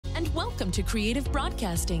and welcome to Creative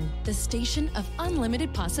Broadcasting, the station of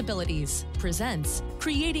unlimited possibilities. Presents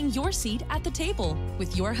Creating Your Seat at the Table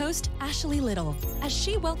with your host, Ashley Little, as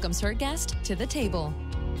she welcomes her guest to the table.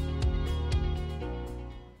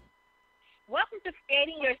 Welcome to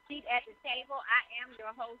Creating Your Seat at the Table. I am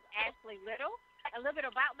your host, Ashley Little. A little bit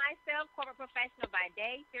about myself: corporate professional by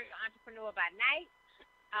day, serial entrepreneur by night,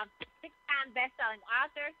 six-time best-selling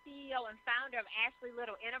author, CEO and founder of Ashley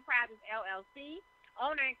Little Enterprises, LLC,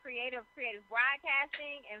 owner and creator of Creative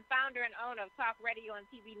Broadcasting, and founder and owner of Talk Radio and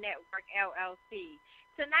TV Network, LLC.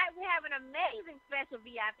 Tonight we have an amazing special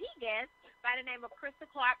VIP guest by the name of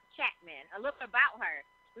Clark-Chatman. A little about her.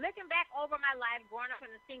 Looking back over my life growing up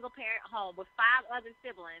in a single-parent home with 5 other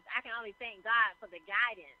siblings, I can only thank God for the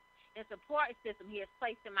guidance and support system He has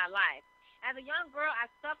placed in my life. As a young girl, I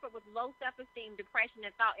suffered with low self-esteem, depression,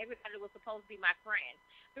 and thought everybody was supposed to be my friend.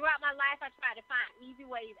 Throughout my life, I tried to find easy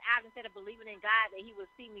ways out instead of believing in God that He would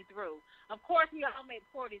see me through. Of course, we all made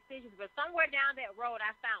poor decisions, but somewhere down that road,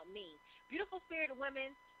 I found me. Beautiful Spirited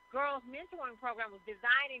Women Girls Mentoring Program was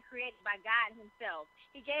designed and created by God Himself.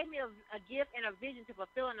 He gave me a gift and a vision to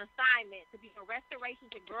fulfill an assignment to be a restoration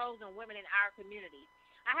to girls and women in our community.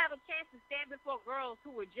 I have a chance to stand before girls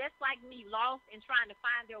who were just like me, lost and trying to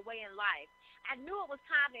find their way in life. I knew it was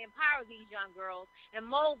time to empower these young girls and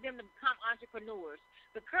mold them to become entrepreneurs.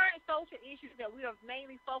 The current social issues that we are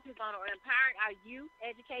mainly focused on are empowering our youth,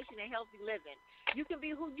 education, and healthy living. You can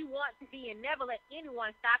be who you want to be and never let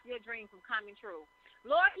anyone stop your dream from coming true.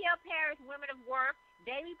 Lord Hill Parish Women of Worth,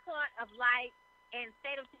 Daily Point of Light, and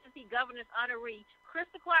State of Tennessee Governor's honoree,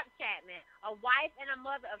 Clark-Chatman, a wife and a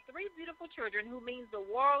mother of 3 beautiful children who means the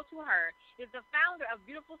world to her, is the founder of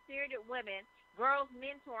Beautiful Spirited Women Girls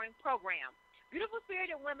Mentoring Program. Beautiful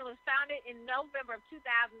Spirited Women was founded in November of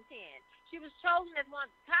 2010. She was chosen as one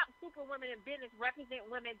of the top superwomen in business representing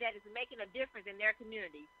women that is making a difference in their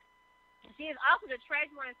community. She is also the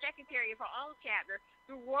treasurer and secretary of her own chapter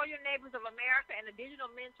through Royal Neighbors of America and the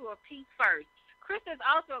digital mentor of Peace First. Krista is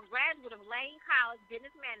also a graduate of Lane College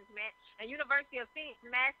Business Management and University of Phoenix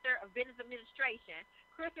Master of Business Administration.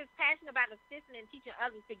 Krista is passionate about assisting and teaching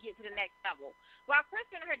others to get to the next level. While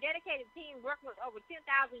Krista and her dedicated team work with over 10,000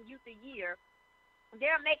 youth a year,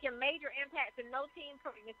 they're making major impacts in no teen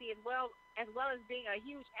pregnancy as well as being a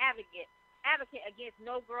huge advocate against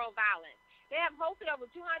no girl violence. They have hosted over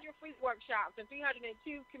 200 free workshops and 302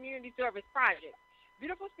 community service projects.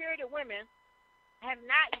 Beautiful Spirited Women have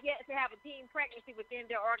not yet to have a teen pregnancy within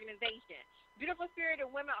their organization. Beautiful Spirited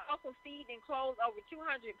Women also feed and clothe over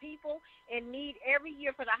 200 people in need every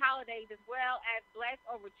year for the holidays, as well as bless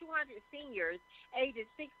over 200 seniors ages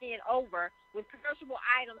 60 and over with perishable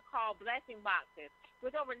items called blessing boxes.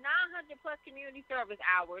 With over 900-plus community service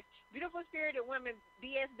hours, Beautiful Spirited Women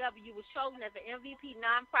BSW was chosen as the MVP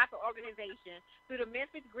nonprofit organization through the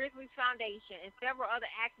Memphis Grizzlies Foundation and several other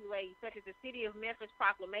accolades such as the City of Memphis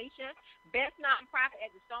Proclamation, Best Nonprofit at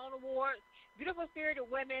the Stone Awards. Beautiful Spirited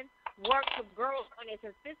Women works with girls on a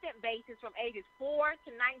consistent basis from ages 4 to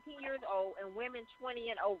 19 years old and women 20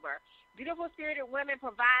 and over. Beautiful Spirited Women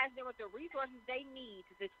provides them with the resources they need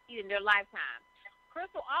to succeed in their lifetime.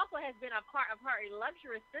 Crystal also has been a part of her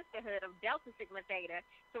illustrious sisterhood of Delta Sigma Theta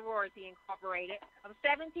Sorority Incorporated of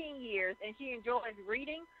 17 years, and she enjoys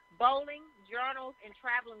reading, bowling, journals, and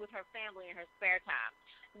traveling with her family in her spare time.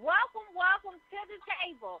 Welcome to the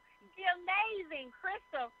table, the amazing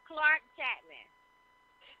Crystal Clark-Chatman.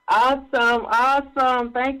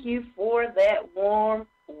 Awesome. Thank you for that warm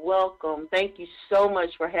welcome. Thank you so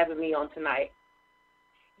much for having me on tonight.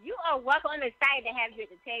 You are welcome. I'm excited to have you at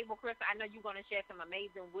the table, Crystal. I know you're going to share some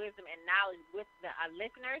amazing wisdom and knowledge with the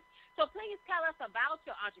listeners. So please tell us about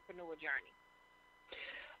your entrepreneur journey.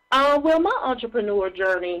 Well, my entrepreneur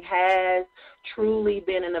journey has truly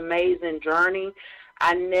been an amazing journey.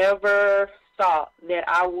 I never thought that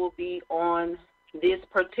I will be on this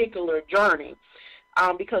particular journey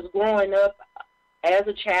because growing up as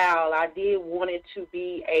a child, I did wanted to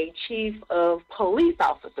be a chief of police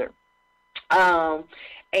officer.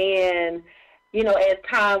 And, you know, as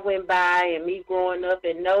time went by and me growing up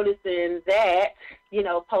and noticing that, you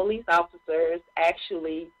know, police officers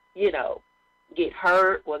actually, you know, get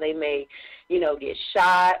hurt or they may, you know, get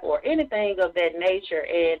shot or anything of that nature.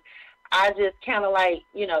 And I just kind of like,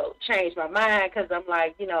 you know, changed my mind because I'm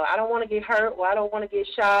like, you know, I don't want to get hurt or I don't want to get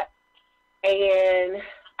shot. And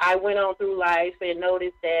I went on through life and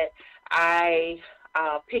noticed that I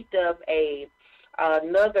picked up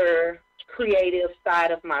another creative side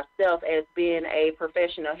of myself as being a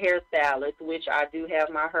professional hairstylist, which I do have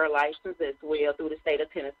my hair license as well through the state of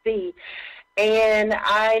Tennessee. And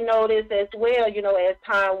I noticed as well, you know, as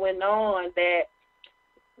time went on that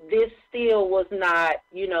this still was not,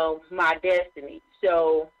 my destiny.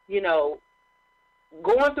 So,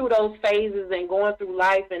 going through those phases and going through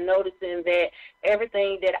life and noticing that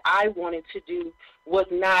everything that I wanted to do was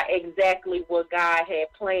not exactly what God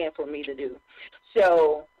had planned for me to do.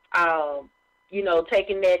 So,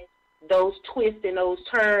 taking those twists and those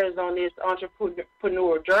turns on this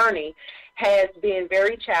entrepreneur journey has been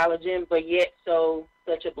very challenging, but yet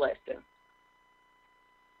such a blessing.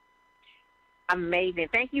 Amazing.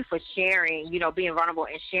 Thank you for sharing, being vulnerable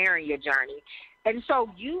and sharing your journey. And so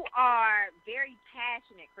you are very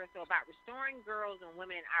passionate, Crystal, about restoring girls and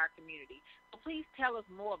women in our community. So please tell us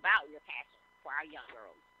more about your passion for our young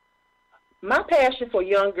girls. My passion for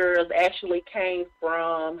young girls actually came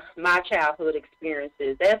from my childhood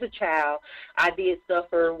experiences. As a child, I did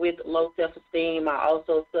suffer with low self-esteem. I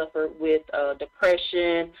also suffered with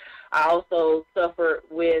depression. I also suffered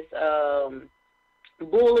with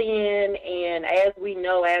bullying, and as we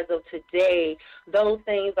know, as of today, those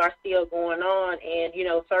things are still going on. And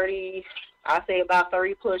about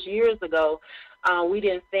 30 plus years ago, we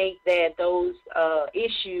didn't think that those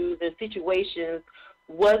issues and situations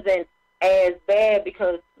wasn't as bad,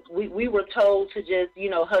 because we were told to just,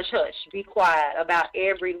 hush, hush, be quiet about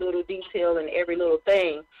every little detail and every little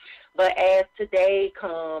thing. But as today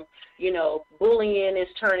come, bullying is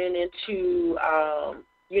turning into,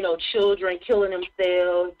 children killing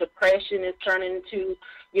themselves. Depression is turning into,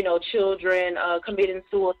 children committing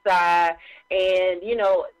suicide. And,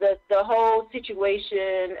 the whole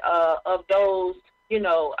situation of those,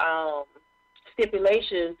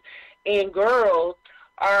 stipulations in girls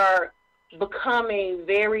are becoming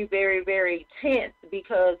very, very, very tense,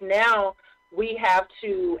 because now we have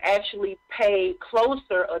to actually pay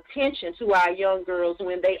closer attention to our young girls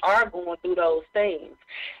when they are going through those things.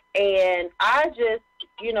 And I just,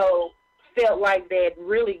 felt like that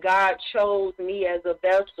really God chose me as a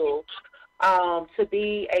vessel to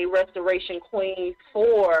be a restoration queen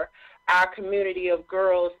for our community of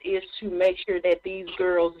girls, is to make sure that these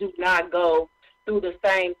girls do not go through the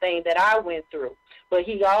same thing that I went through. But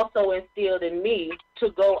he also instilled in me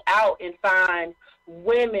to go out and find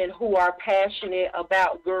women who are passionate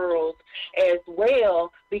about girls as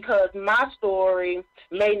well, because my story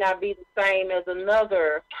may not be the same as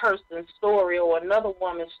another person's story or another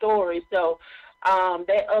woman's story. So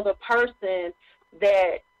that other person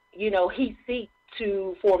that, he seeks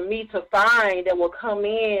for me to find that will come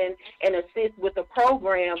in and assist with the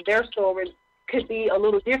program, their story could be a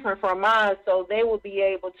little different from mine, so they will be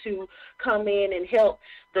able to come in and help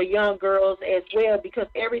the young girls as well, because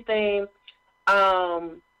everything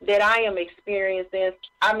that I am experiencing,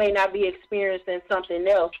 I may not be experiencing something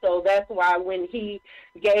else. So that's why when he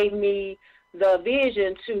gave me the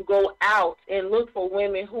vision to go out and look for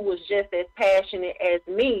women who was just as passionate as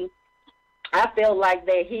me, I felt like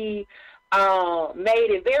that he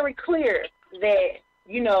made it very clear that,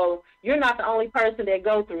 you're not the only person that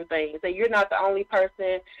go through things, and you're not the only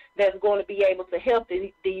person that's going to be able to help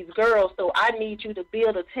these girls. So I need you to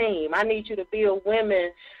build a team. I need you to build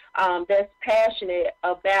women that's passionate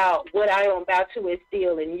about what I am about to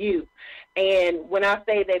instill in you. And when I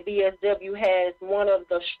say that BSW has one of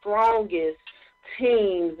the strongest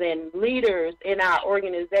teams and leaders in our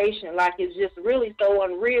organization, like, it's just really so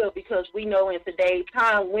unreal, because we know in today's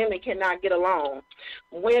time women cannot get along.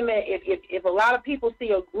 Women, if a lot of people see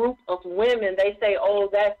a group of women, they say, oh,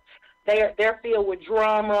 that's they're filled with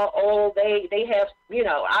drama. Oh, they have,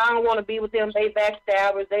 I don't want to be with them. They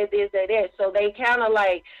backstabbers. They this, they that. So they kind of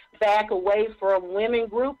like back away from women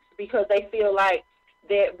groups, because they feel like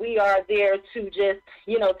that we are there to just,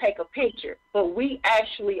 take a picture. But we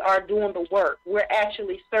actually are doing the work. We're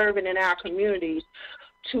actually serving in our communities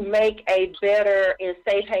to make a better and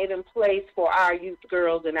safe haven place for our youth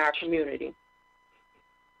girls in our community.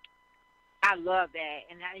 I love that.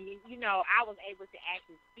 And, I was able to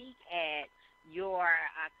actually speak at your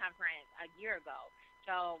conference a year ago.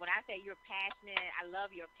 So when I say you're passionate, I love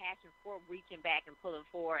your passion for reaching back and pulling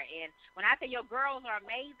forward. And when I say your girls are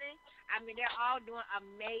amazing, I mean, they're all doing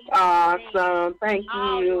amazing things. Awesome. Thank you.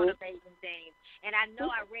 All doing amazing things. And I know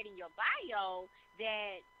I read in your bio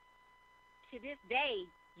that to this day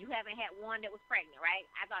you haven't had one that was pregnant, right?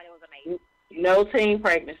 I thought it was amazing. No teen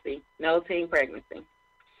pregnancy. No teen pregnancy.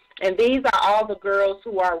 And these are all the girls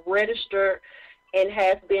who are registered and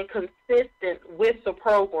has been consistent with the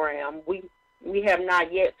program. We have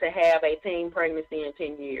not yet to have a teen pregnancy in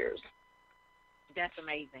 10 years. That's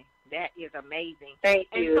amazing. That is amazing. Thank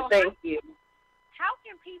you. So Thank you. How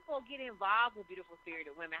can people get involved with Beautiful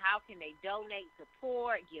Spirited Women? How can they donate,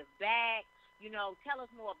 support, give back? tell us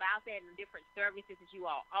more about that and the different services that you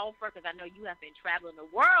all offer, because I know you have been traveling the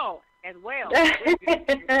world as well.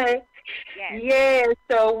 Yes.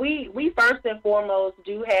 So we first and foremost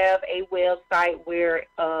do have a website where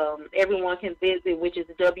everyone can visit, which is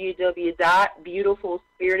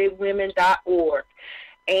www.beautifulspiritedwomen.org.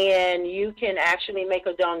 And you can actually make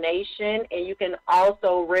a donation, and you can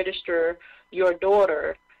also register your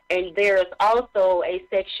daughter. And there's also a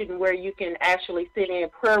section where you can actually send in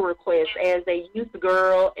prayer requests as a youth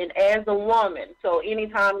girl and as a woman. So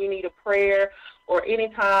anytime you need a prayer or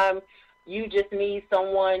anytime you just need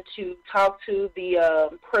someone to talk to, the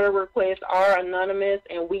prayer requests are anonymous,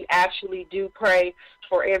 and we actually do pray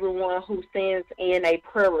for everyone who sends in a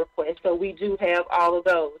prayer request. So we do have all of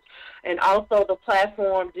those. And also the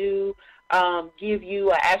platform do give you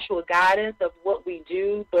an actual guidance of what we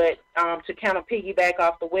do, but to kind of piggyback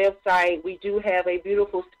off the website, we do have a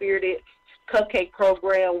Beautiful Spirited Cupcake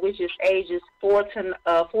program, which is ages 4 to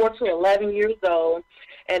 11 years old,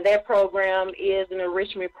 and that program is an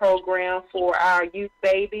enrichment program for our youth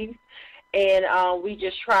babies, and we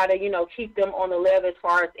just try to, keep them on the level as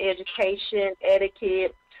far as education,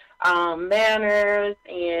 etiquette, manners,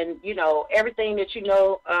 and, everything that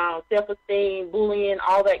self-esteem, bullying,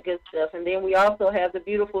 all that good stuff. And then we also have the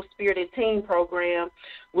Beautiful Spirited Teen program,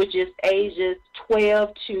 which is ages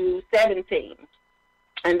 12 to 17.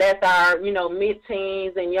 And that's our,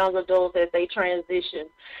 mid-teens and young adults as they transition.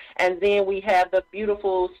 And then we have the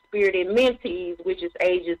Beautiful Spirited Mentees, which is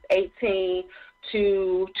ages 18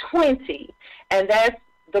 to 20. And that's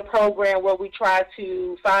the program where we try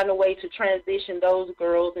to find a way to transition those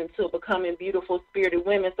girls into becoming beautiful spirited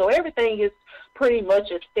women. So everything is pretty much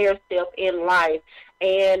a stair-step in life.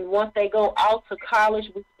 And once they go out to college,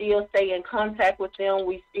 we still stay in contact with them.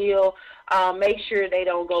 We still make sure they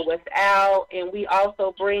don't go without. And we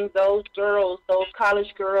also bring those girls, those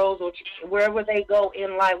college girls, or wherever they go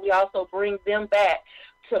in life, we also bring them back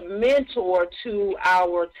to mentor to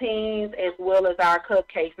our teens as well as our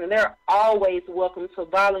cupcakes. And they're always welcome to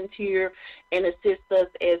volunteer and assist us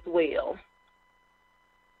as well.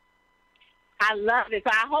 I love it.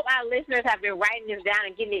 So I hope our listeners have been writing this down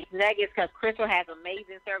and getting these nuggets, because Crystal has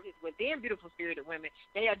amazing services within Beautiful Spirited Women.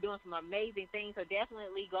 They are doing some amazing things. So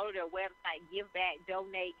definitely go to their website, give back,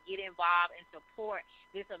 donate, get involved, and support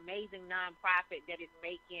this amazing nonprofit that is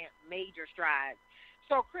making major strides.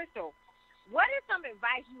 So, Crystal, what is some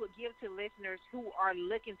advice you would give to listeners who are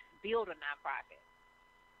looking to build a nonprofit?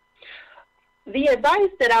 The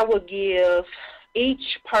advice that I would give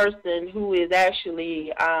each person who is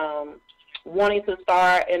actually wanting to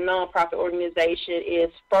start a nonprofit organization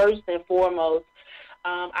is, first and foremost,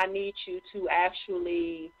 I need you to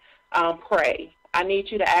actually pray. I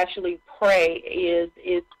need you to actually pray. Is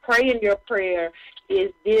pray in your prayer,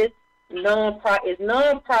 is this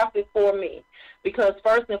nonprofit for me? Because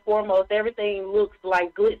first and foremost, everything looks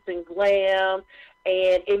like glitz and glam,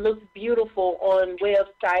 and it looks beautiful on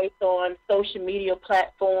websites, on social media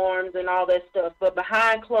platforms, and all that stuff. But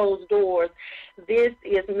behind closed doors, this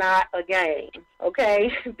is not a game,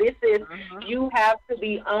 okay? This is, you have to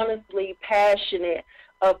be honestly passionate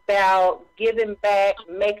about giving back,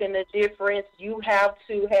 making a difference. You have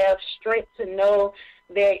to have strength to know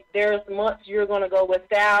that there's months you're going to go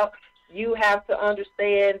without. You have to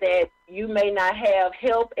understand that you may not have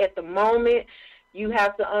help at the moment. You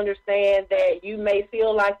have to understand that you may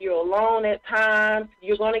feel like you're alone at times.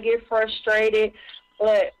 You're going to get frustrated.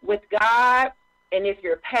 But with God, and if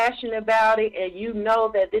you're passionate about it and you know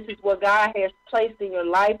that this is what God has placed in your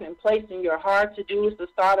life and placed in your heart to do, is to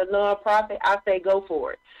start a nonprofit, I say go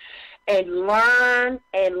for it. And learn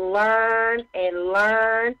and learn and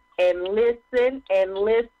learn and listen and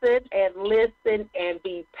listen and listen and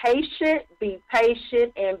be patient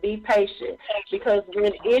and be patient. Because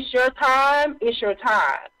when it's your time, it's your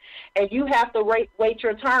time. And you have to wait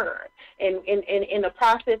your turn. And in the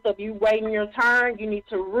process of you waiting your turn, you need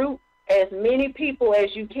to root as many people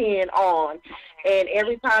as you can on. And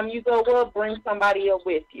every time you go up, bring somebody up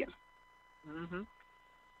with you. Mm-hmm.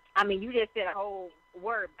 I mean, you just said a whole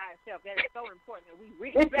word by itself. That is so important that we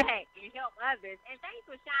reach back and help others. And thanks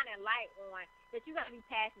for shining light on that. You got to be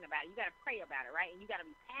passionate about it. You got to pray about it, right? And you got to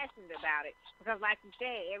be passionate about it, because like you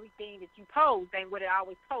said, everything that you post ain't what it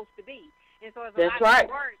always supposed to be. And so it's a lot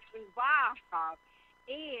of work involved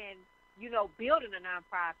in, building a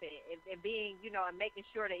nonprofit and being, and making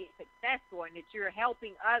sure that it's successful and that you're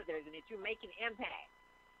helping others and that you're making impact.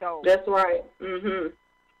 So that's right. Mm-hmm.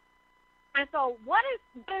 And so what is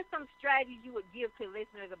some strategies you would give to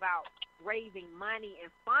listeners about raising money and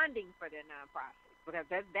funding for their nonprofits? Because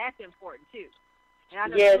that's important, too. And I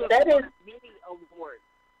know you have won many awards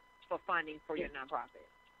for funding for your nonprofit.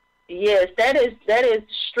 Yes, that is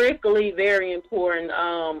strictly very important.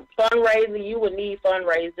 Fundraising, you would need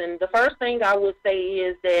fundraising. The first thing I would say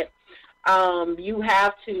is that you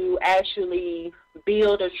have to actually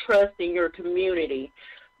build a trust in your community.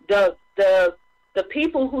 The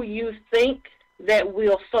people who you think that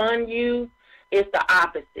will fund you is the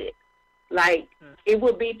opposite. Like, it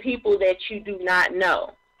would be people that you do not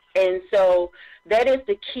know. And so that is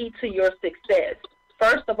the key to your success.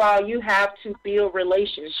 First of all, you have to build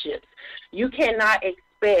relationships. You cannot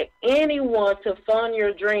expect anyone to fund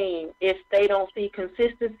your dream if they don't see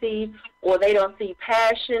consistency, or they don't see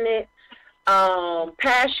passion,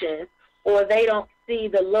 or they don't see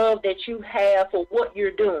the love that you have for what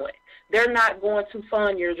you're doing. They're not going to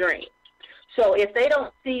fund your dream. So if they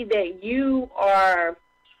don't see that you are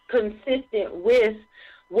consistent with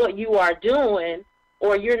what you are doing,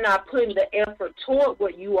 or you're not putting the effort toward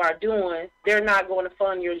what you are doing, they're not going to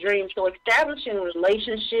fund your dream. So establishing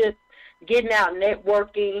relationships, getting out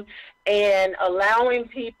networking, and allowing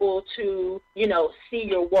people to, see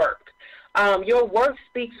your work. Your work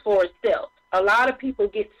speaks for itself. A lot of people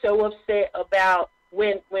get so upset about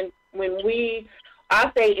when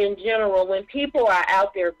I say in general, when people are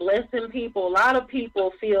out there blessing people, a lot of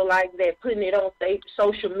people feel like that putting it on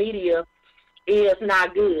social media is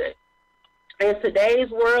not good. In today's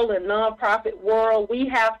world, in nonprofit world, we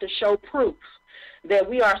have to show proof that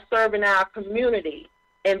we are serving our community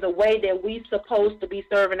in the way that we're supposed to be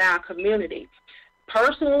serving our community.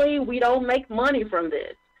 Personally, we don't make money from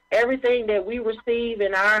this. Everything that we receive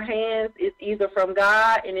in our hands is either from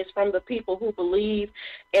God, and it's from the people who believe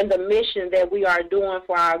in the mission that we are doing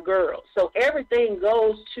for our girls. So everything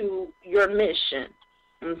goes to your mission,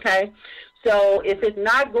 okay? So if it's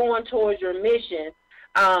not going towards your mission,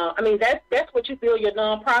 that's what you build your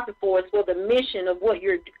nonprofit for, is for the mission of what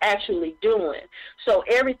you're actually doing. So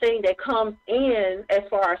everything that comes in as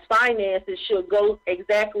far as finances should go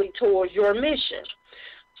exactly towards your mission.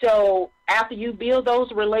 So after you build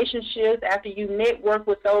those relationships, after you network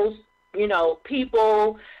with those,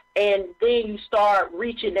 people, and then you start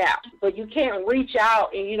reaching out. But you can't reach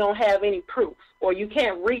out and you don't have any proof, or you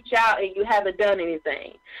can't reach out and you haven't done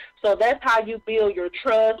anything. So that's how you build your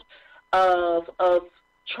trust of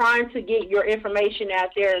trying to get your information out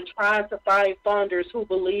there and trying to find funders who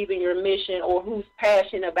believe in your mission or who's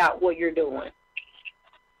passionate about what you're doing.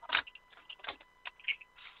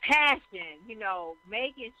 Passion,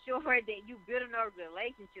 making sure that you build those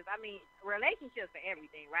relationships. Relationships are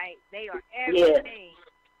everything, right? They are everything.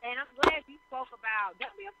 Yes. And I'm glad you spoke about,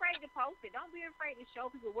 don't be afraid to post it. Don't be afraid to show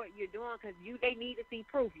people what you're doing, because they need to see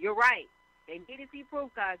proof. You're right. They need to see proof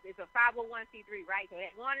because it's a 501c3, right? So they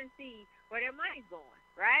want to see where their money's going,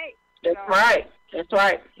 right? That's right. That's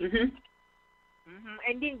right. Mm-hmm. Mm-hmm.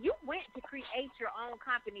 And then you went to create your own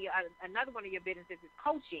company. Another one of your businesses is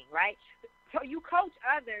coaching, right? So you coach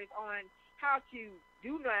others on how to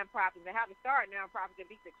do nonprofits and how to start nonprofits and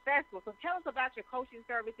be successful. So tell us about your coaching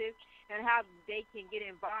services and how they can get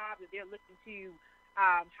involved if they're looking to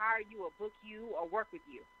hire you or book you or work with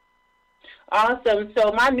you. Awesome.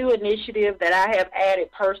 So my new initiative that I have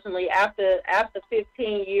added personally after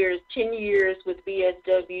 15 years, 10 years with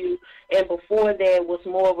BSW, and before that was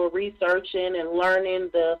more of a researching and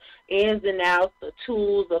learning the ins and outs, the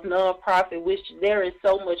tools of nonprofit, which there is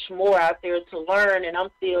so much more out there to learn, and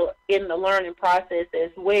I'm still in the learning process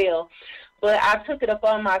as well. But I took it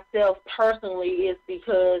upon myself personally is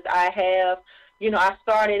because I have, I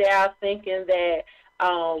started out thinking that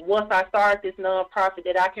once I start this nonprofit,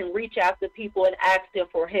 that I can reach out to people and ask them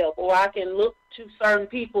for help, or I can look to certain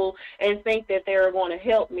people and think that they're going to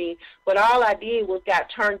help me. But all I did was got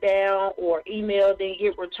turned down, or email didn't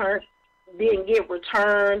get returned,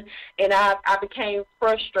 and I became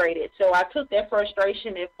frustrated. So I took that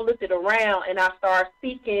frustration and flipped it around, and I started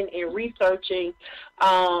seeking and researching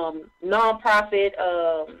nonprofit,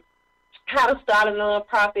 how to start a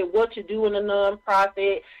nonprofit, what to do in a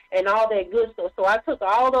nonprofit, and all that good stuff. So I took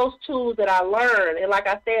all those tools that I learned, and like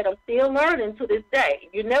I said, I'm still learning to this day.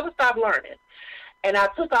 You never stop learning. And I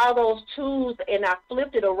took all those tools and I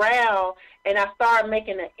flipped it around, and I started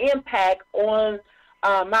making an impact on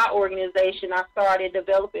my organization. I started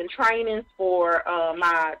developing trainings for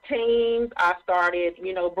my teams. I started,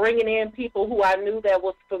 bringing in people who I knew that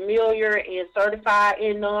was familiar and certified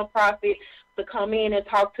in nonprofit to come in and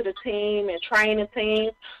talk to the team and train the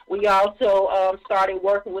team. We also started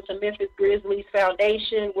working with the Memphis Grizzlies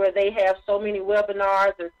Foundation, where they have so many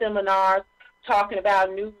webinars and seminars talking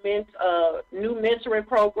about new mentoring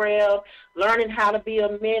program, learning how to be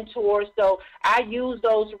a mentor. So I used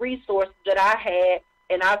those resources that I had,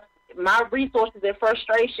 and my resources and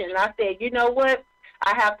frustration, and I said, you know what?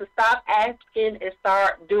 I have to stop asking and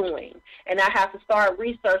start doing. And I have to start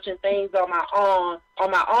researching things on my own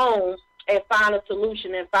and find a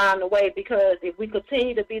solution and find a way, because if we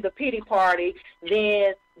continue to be the pity party,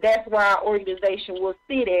 then that's where our organization will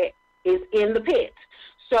sit at, is in the pit.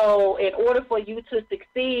 So in order for you to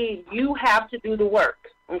succeed, you have to do the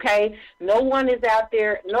work, okay? No one out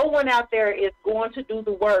there is going to do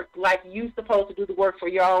the work like you're supposed to do the work for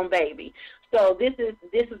your own baby. So this is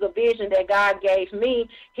a vision that God gave me.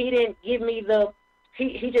 He didn't give me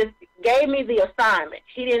He just gave me the assignment.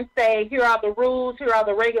 He didn't say, here are the rules, here are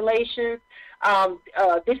the regulations,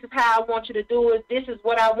 this is how I want you to do it, this is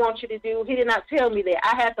what I want you to do. He did not tell me that.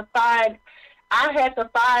 I had to find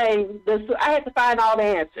all the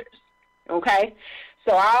answers, okay?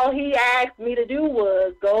 So all he asked me to do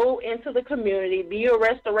was go into the community, be a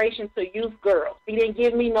restoration to youth girls. He didn't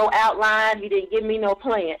give me no outline. He didn't give me no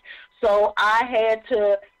plan. So I had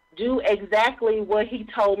to do exactly what he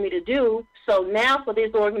told me to do. So now for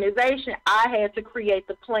this organization, I had to create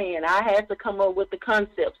the plan. I had to come up with the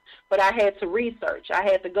concepts, but I had to research. I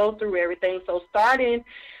had to go through everything. So starting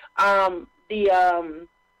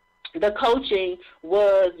the coaching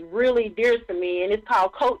was really dear to me, and it's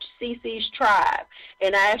called Coach CC's Tribe.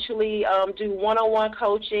 And I actually do one-on-one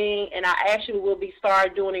coaching, and I actually will be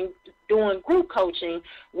doing group coaching,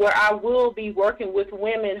 where I will be working with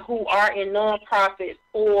women who are in nonprofits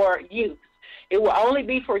or youth. It will only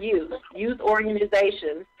be for youth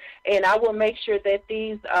organizations, and I will make sure that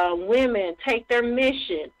these women take their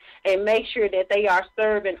mission and make sure that they are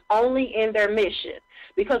serving only in their mission.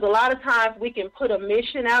 Because a lot of times we can put a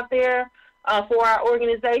mission out there for our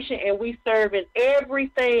organization, and we serve in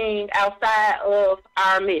everything outside of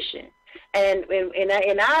our mission. And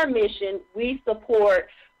in our mission, we support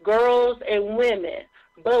girls and women,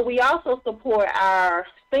 but we also support our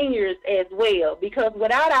seniors as well, because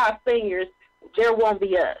without our seniors, there won't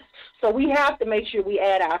be us. So we have to make sure we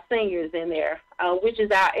add our seniors in there, which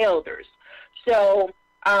is our elders. So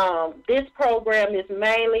this program is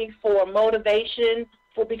mainly for motivation,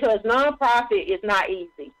 because nonprofit is not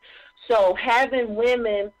easy. So having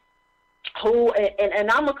women who,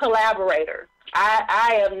 and I'm a collaborator.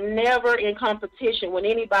 I am never in competition with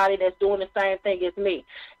anybody that's doing the same thing as me.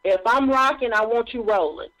 If I'm rocking, I want you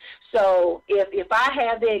rolling. So if I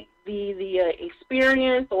have the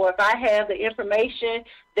experience, or if I have the information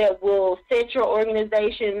that will set your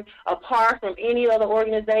organization apart from any other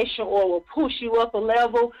organization or will push you up a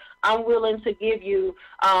level, I'm willing to give you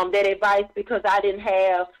that advice, because I didn't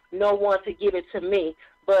have no one to give it to me.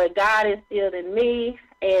 But God instilled in me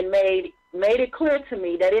and made it clear to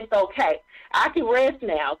me that it's okay. I can rest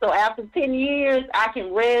now. So after 10 years, I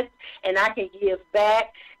can rest and I can give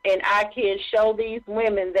back, and I can show these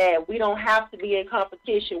women that we don't have to be in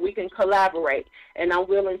competition. We can collaborate, and I'm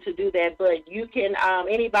willing to do that. But you can,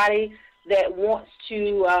 anybody that wants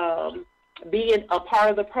to be a part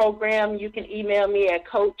of the program, you can email me at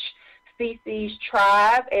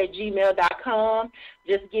coachccstribe@gmail.com.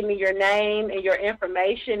 Just give me your name and your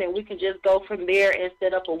information, and we can just go from there and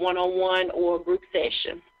set up a one-on-one or a group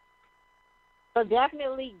session. So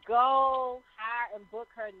definitely go hire and book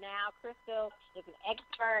her now. Crystal is an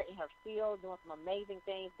expert in her field, doing some amazing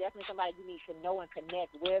things. Definitely somebody you need to know and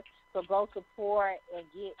connect with. So go support and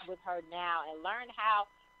get with her now and learn how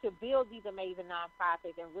to build these amazing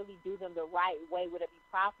nonprofits and really do them the right way, where it be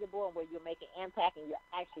profitable and where you're making impact and you're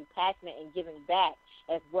actually passionate and giving back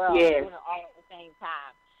as well, yes, doing it all at the same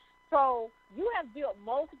time. So you have built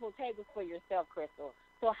multiple tables for yourself, Crystal.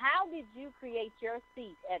 So how did you create your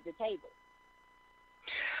seat at the table?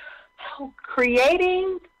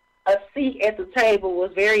 Creating a seat at the table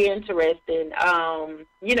was very interesting.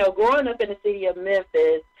 Growing up in the city of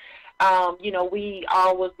Memphis, we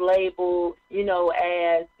always labeled,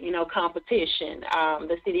 as, competition,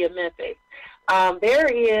 the city of Memphis. There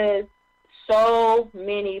is so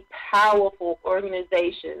many powerful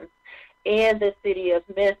organizations in the city of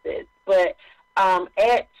Memphis, but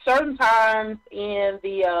at certain times in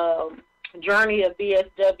the journey of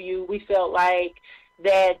BSW, we felt like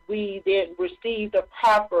that we didn't receive the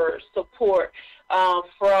proper support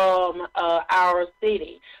from our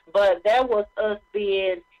city. But that was us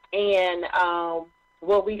being in, I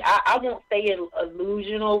won't say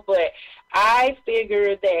illusional, but I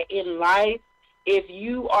figure that in life, if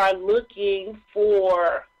you are looking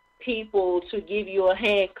for people to give you a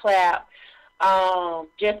hand clap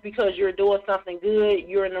just because you're doing something good,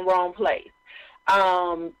 you're in the wrong place.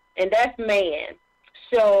 And that's man.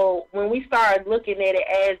 So when we start looking at it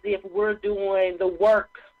as if we're doing the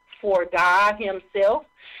work for God himself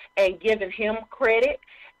and giving him credit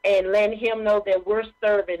and letting him know that we're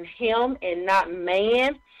serving him and not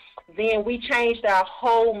man, then we changed our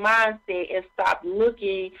whole mindset and stopped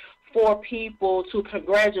looking for people to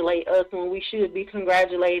congratulate us when we should be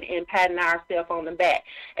congratulating and patting ourselves on the back.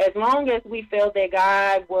 As long as we felt that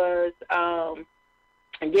God was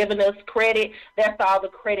giving us credit, that's all the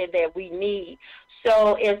credit that we need.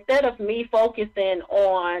 So instead of me focusing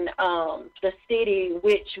on the city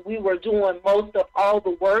which we were doing most of all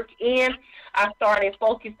the work in, I started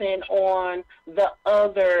focusing on the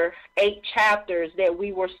other 8 chapters that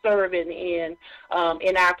we were serving in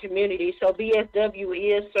our community. So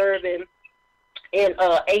BSW is serving in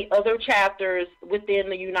 8 other chapters within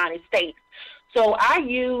the United States. So I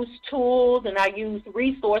use tools and I use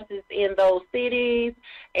resources in those cities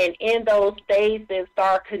and in those states and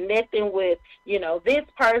start connecting with, this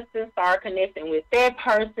person, start connecting with that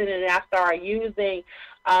person, and I start using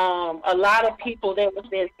a lot of people that was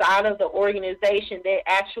inside of the organization that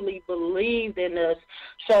actually believed in us.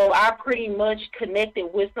 So I pretty much connected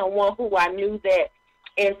with someone who I knew that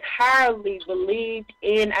entirely believed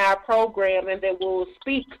in our program and that will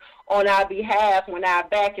speak on our behalf when our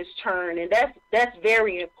back is turned, and that's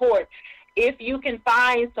very important. If you can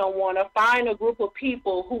find someone or find a group of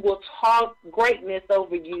people who will talk greatness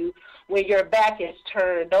over you when your back is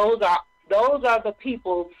turned, those are the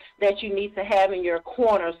people that you need to have in your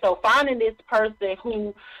corner. So finding this person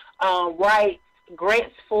who writes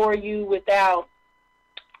grants for you without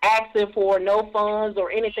asking for no funds or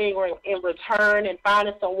anything in return, and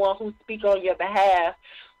finding someone who speaks on your behalf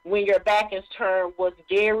when your back is turned was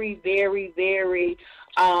very, very, very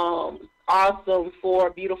awesome for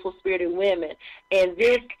Beautiful Spirited Women. And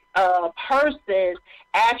this person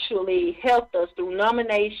actually helped us through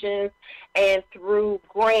nominations and through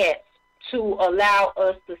grants to allow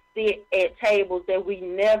us to sit at tables that we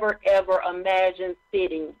never, ever imagined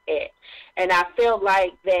sitting at. And I felt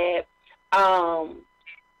like that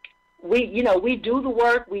we do the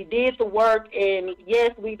work, we did the work, and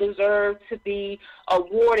yes, we deserve to be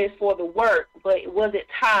awarded for the work, but was it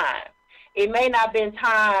time? It may not have been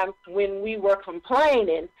time when we were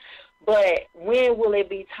complaining, but when will it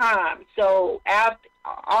be time? So after,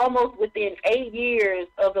 almost within 8 years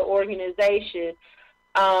of the organization,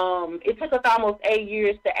 it took us almost 8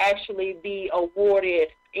 years to actually be awarded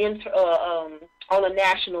on a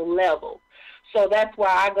national level. So that's why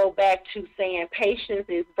I go back to saying patience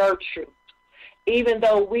is virtue. Even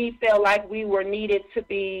though we felt like we were needed to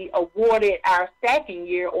be awarded our 2nd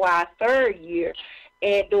year or our 3rd year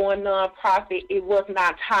and doing nonprofit, it was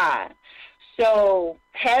not time. So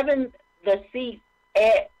having the seats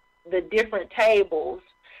at the different tables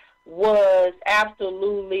was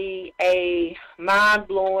absolutely a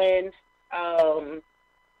mind-blowing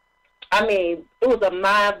it was a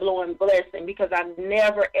mind-blowing blessing, because I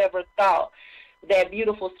never, ever thought that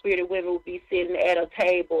Beautiful Spirited Women would be sitting at a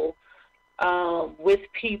table with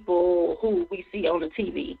people who we see on the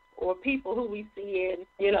TV or people who we see in,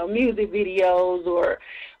 music videos or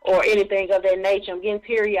anything of that nature. I'm getting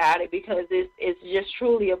teary-eyed because it's just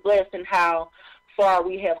truly a blessing how far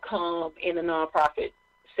we have come in the nonprofit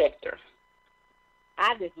sector.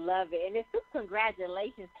 I just love it. And it's just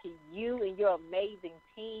congratulations to you and your amazing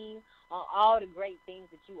team on all the great things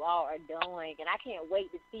that you all are doing. And I can't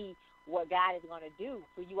wait to see what God is going to do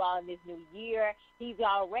for you all in this new year. He's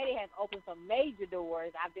already has opened some major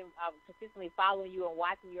doors. I've been consistently following you and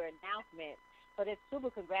watching your announcements. So just super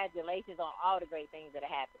congratulations on all the great things that are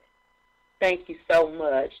happening. Thank you so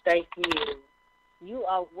much. Thank you. You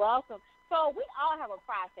are welcome. So we all have a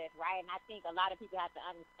process, right? And I think a lot of people have to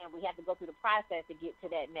understand we have to go through the process to get to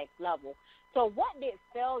that next level. So what did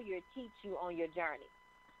failure teach you on your journey?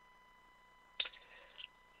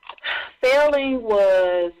 Failing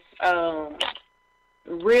was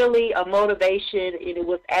really a motivation, and it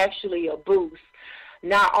was actually a boost.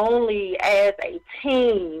 Not only as a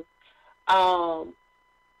team,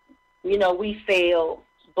 we failed,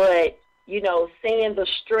 but, seeing the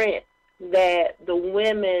strength that the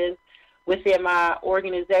women within my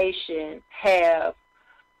organization have.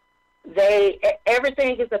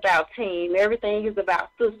 Everything is about team. Everything is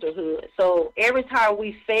about sisterhood. So every time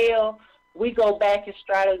we fail, we go back and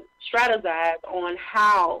strategize on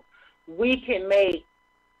how we can make,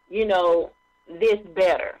 this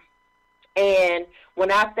better. And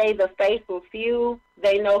when I say the faithful few,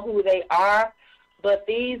 they know who they are, but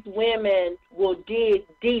these women will dig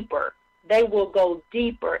deeper. They will go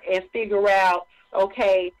deeper and figure out,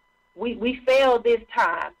 okay, we failed this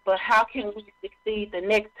time, but how can we succeed the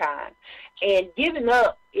next time? And giving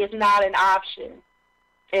up is not an option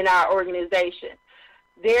in our organization.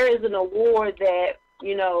 There is an award that,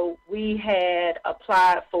 we had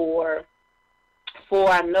applied for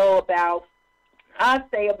I'd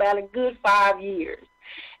say about a good 5 years.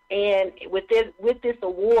 And with this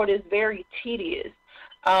award, it's very tedious.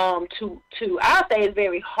 I'll say it's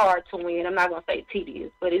very hard to win. I'm not going to say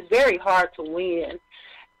tedious, but it's very hard to win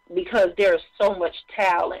because there's so much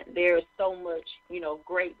talent. There's so much,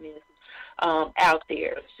 greatness out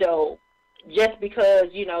there. So just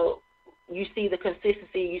because, you see the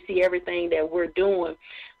consistency, you see everything that we're doing,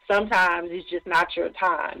 sometimes it's just not your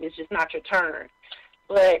time. It's just not your turn.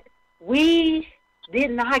 But we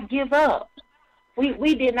did not give up.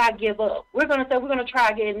 We did not give up. We're going to say we're going to try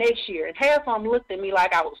again next year. And half of them looked at me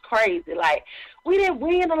like I was crazy. Like, we didn't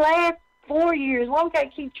win the last 4 years. Why we got to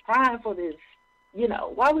keep trying for this?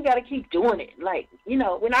 Why we got to keep doing it? Like, we're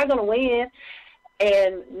not going to win.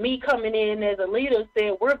 And me coming in as a leader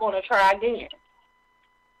said, we're going to try again.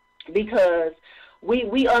 Because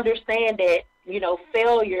we understand that,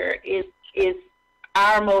 failure is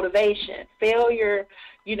our motivation. Failure,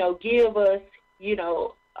 give us,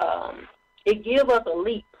 it gives us a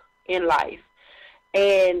leap in life.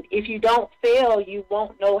 And if you don't fail, you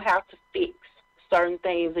won't know how to fix certain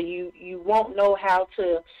things, or you won't know how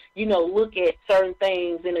to, look at certain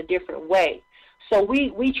things in a different way. So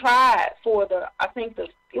we tried for either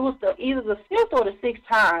the fifth or the sixth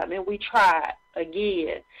time, and we tried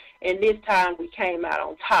again. And this time we came out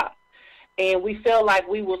on top. And we felt like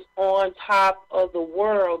we was on top of the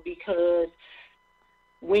world, because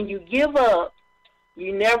when you give up,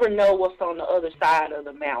 you never know what's on the other side of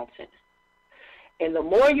the mountain. And the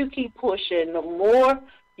more you keep pushing, the more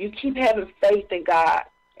you keep having faith in God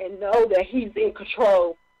and know that He's in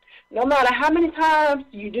control. No matter how many times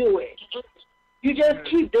you do it, you just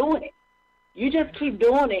keep doing it. You just keep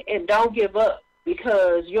doing it and don't give up,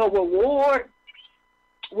 because your reward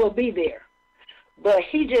will be there. But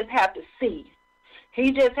He just have to see.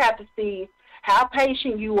 He just have to see how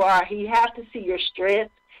patient you are. He have to see your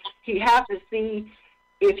strength. He have to see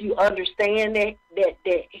if you understand that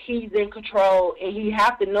He's in control, and He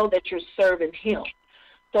have to know that you're serving Him.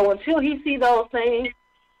 So until He see those things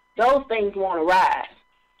won't arise.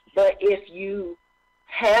 But if you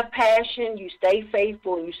have passion, you stay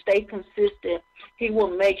faithful, and you stay consistent, He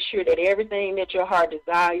will make sure that everything that your heart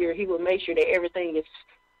desires, He will make sure that everything is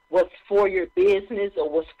what's for your business or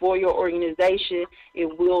what's for your organization,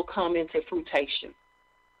 it will come into fruition.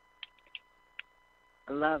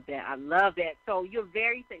 I love that. So you're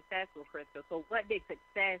very successful, Crystal. So what did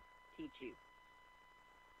success teach you?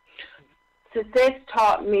 Success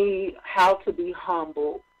taught me how to be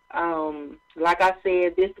humble. Like I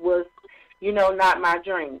said, this was, not my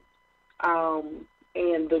dream. And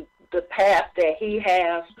the path that He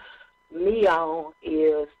has me on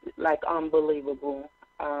is like unbelievable.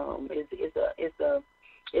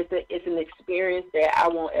 It's an experience that I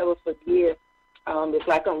won't ever forget. It's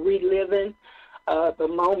like I'm reliving the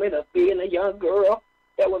moment of being a young girl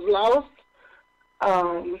that was lost.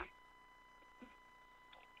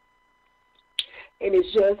 And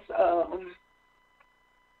it's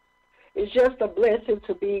just a blessing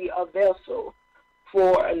to be a vessel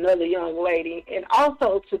for another young lady, and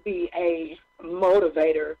also to be a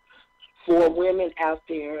motivator for women out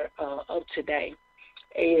there of today.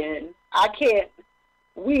 And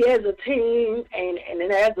we as a team and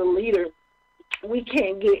as a leader, we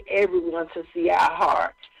can't get everyone to see our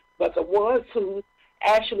heart. But the ones who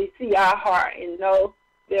actually see our heart and know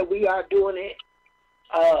that we are doing it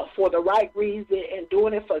for the right reason and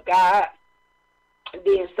doing it for God,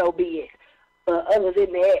 then so be it. But other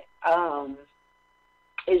than that,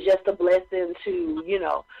 it's just a blessing to,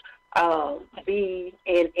 be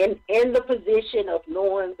in the position of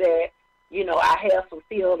knowing that, I have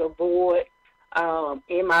fulfilled a void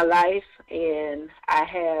in my life, and I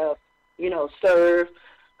have, served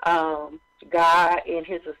God in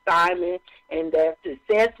His assignment, and that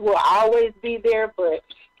success will always be there. But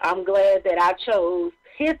I'm glad that I chose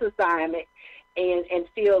His assignment and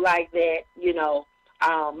feel like that,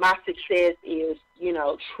 my success is,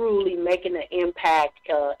 truly making an impact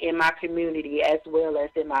in my community as well as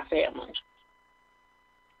in my family.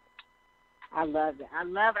 I love it. I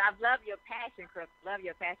love your passion, Chris. Love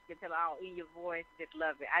your passion. You can tell it all in your voice. Just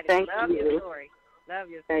love it. I just love your story. Love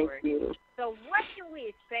your story. Thank you. So what can we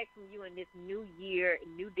expect from you in this new year,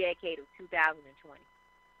 new decade of 2020?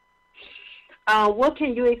 What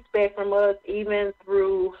can you expect from us, even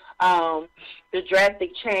through the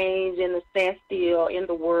drastic change and the standstill in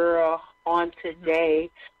the world on today,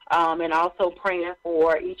 and also praying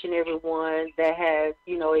for each and every one that has,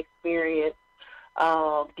 experienced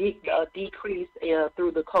a decrease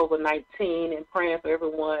through the COVID-19, and praying for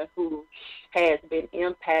everyone who has been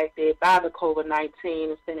impacted by the COVID-19,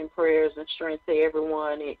 and sending prayers and strength to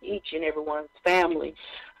everyone and each and everyone's family.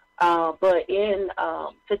 But in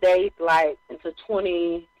today's life, into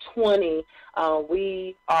 2020,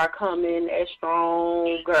 we are coming as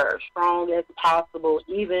strong as possible,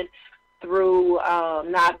 even through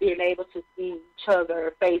not being able to see each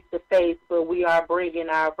other face to face. But we are bringing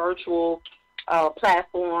our virtual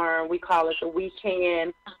platform. We call it the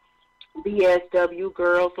Weekend BSW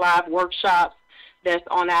Girls Live Workshops that's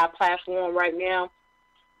on our platform right now.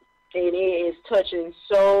 And it is touching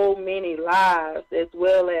so many lives, as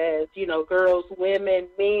well as, girls, women,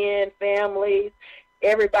 men, families,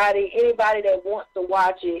 everybody, anybody that wants to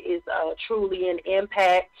watch it is truly an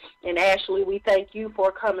impact. And Ashley, we thank you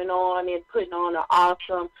for coming on and putting on an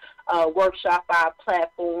awesome workshop on our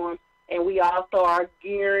platform. And we also are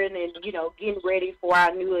gearing and, getting ready for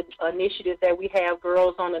our new initiative that we have,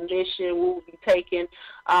 Girls on a Mission. We will be taking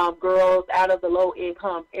girls out of the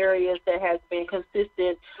low-income areas that has been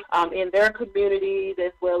consistent in their communities,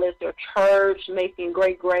 as well as their church, making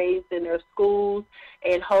great grades in their schools.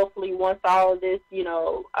 And hopefully once all of this,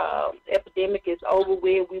 epidemic is over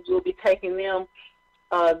with, we will be taking them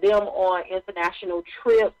on international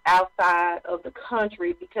trips outside of the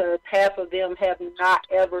country, because half of them have not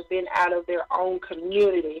ever been out of their own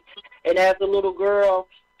community. And as a little girl,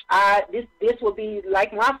 this will be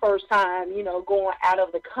like my first time, going out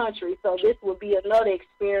of the country. So this will be another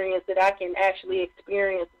experience that I can actually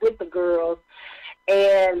experience with the girls.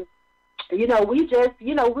 And we just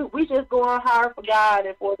going hard for God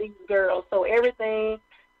and for these girls. So everything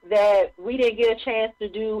that we didn't get a chance to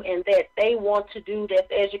do and that they want to do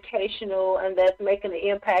that's educational and that's making an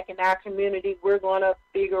impact in our community, we're going to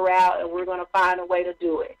figure out and we're going to find a way to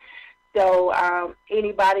do it. So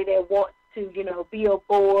anybody that wants to, be a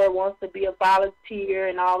board, wants to be a volunteer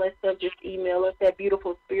and all that stuff, just email us at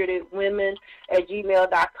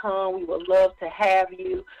beautifulspiritedwomen@gmail.com. We would love to have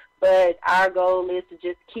you. But our goal is to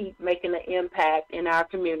just keep making an impact in our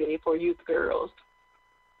community for youth girls.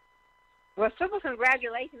 Well, super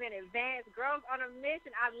congratulations in advance. Girls on a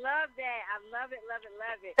Mission. I love that. I love it, love it,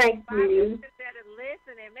 love it. Thank you.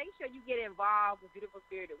 Listen, and make sure you get involved with Beautiful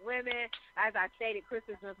Spirited Women. As I stated,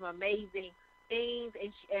 Crystal's doing some amazing things,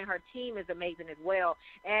 and her team is amazing as well.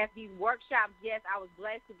 As these workshops, yes, I was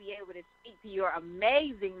blessed to be able to speak to your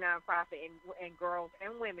amazing nonprofit and girls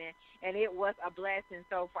and women, and it was a blessing.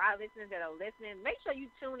 So for our listeners that are listening, make sure you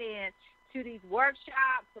tune in to these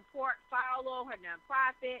workshops, support, follow her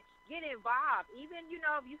nonprofit, get involved. Even,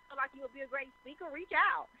 if you feel like you would be a great speaker, reach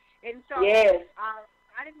out. And so yes. I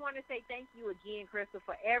just want to say thank you again, Crystal,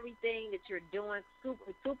 for everything that you're doing.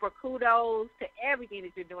 Super, super kudos to everything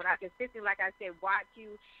that you're doing. I consistently, like I said, watch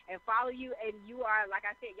you and follow you. And you are, like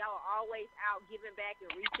I said, y'all are always out giving back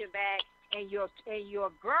and reaching back. And your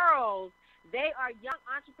girls, they are young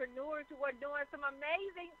entrepreneurs who are doing some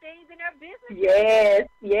amazing things in their business. Yes,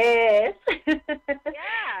 yes.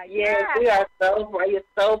 Yes, we are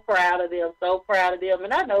so proud of them,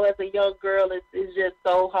 And I know as a young girl, it's just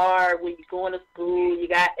so hard when you're going to school, you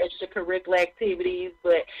got extracurricular activities,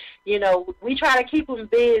 but, we try to keep them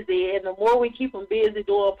busy, and the more we keep them busy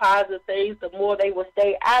doing positive things, the more they will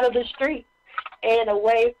stay out of the streets and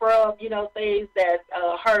away from, things that's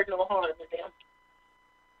hurting or harming them.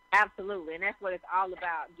 Absolutely, and that's what it's all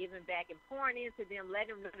about, giving back and pouring into them,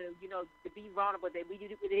 letting them know, to be vulnerable, that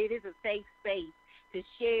it is a safe space to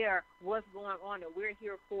share what's going on, and we're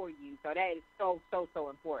here for you. So that is so, so, so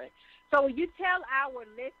important. So will you tell our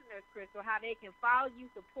listeners, Crystal, how they can follow you,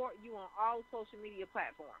 support you on all social media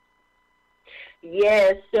platforms?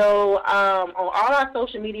 Yes, so on all our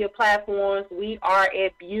social media platforms, we are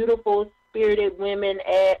at Beautiful Spirited Women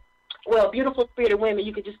Beautiful Spirited Women.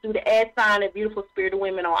 You can just do the @ at Beautiful Spirited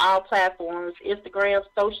Women on all platforms, Instagram,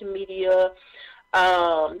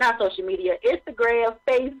 Instagram,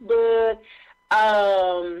 Facebook,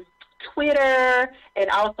 Twitter, and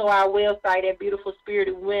also our website at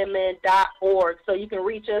beautifulspiritedwomen.org. So you can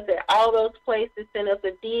reach us at all those places, send us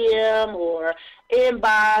a DM or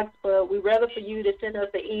inbox, but we'd rather for you to send us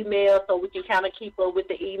an email so we can kind of keep up with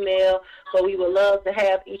the email. So we would love to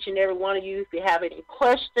have each and every one of you. If you have any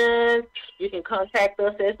questions, you can contact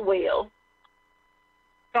us as well.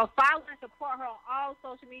 So follow and support her on all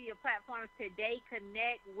social media platforms today.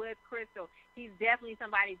 Connect with Crystal. She's definitely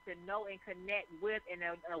somebody to know and connect with, and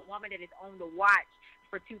a woman that is on the watch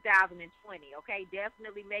for 2020, okay?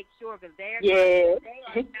 Definitely make sure, because they are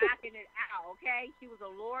knocking it out, okay? She was a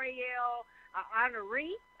L'Oreal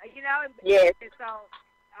honoree, Yes. So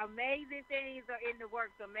amazing things are in the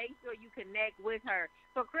works, so make sure you connect with her.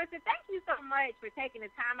 So, Crystal, thank you so much for taking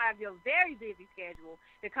the time out of your very busy schedule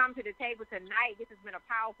to come to the table tonight. This has been a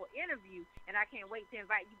powerful interview, and I can't wait to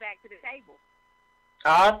invite you back to the table.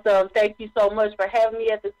 Awesome. Thank you so much for having me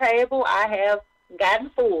at the table. I have gotten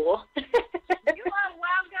full. You are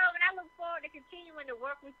welcome, and I look forward to continuing to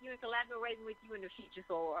work with you and collaborating with you in the future,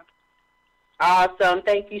 Sora. Awesome.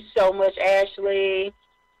 Thank you so much, Ashley.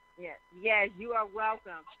 Yes, you are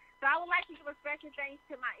welcome. So I would like to give a special thanks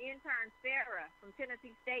to my intern, Sarah, from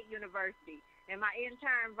Tennessee State University, and my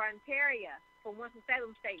intern, Vontaria, from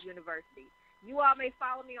Winston-Salem State University. You all may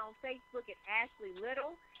follow me on Facebook at Ashley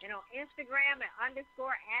Little and on Instagram at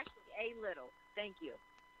 _Ashley A. Little. Thank you.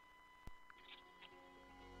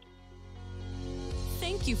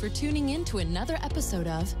 Thank you for tuning in to another episode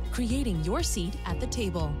of Creating Your Seat at the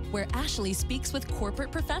Table, where Ashley speaks with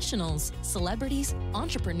corporate professionals, celebrities,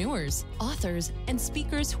 entrepreneurs, authors, and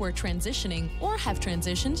speakers who are transitioning or have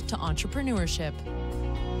transitioned to entrepreneurship.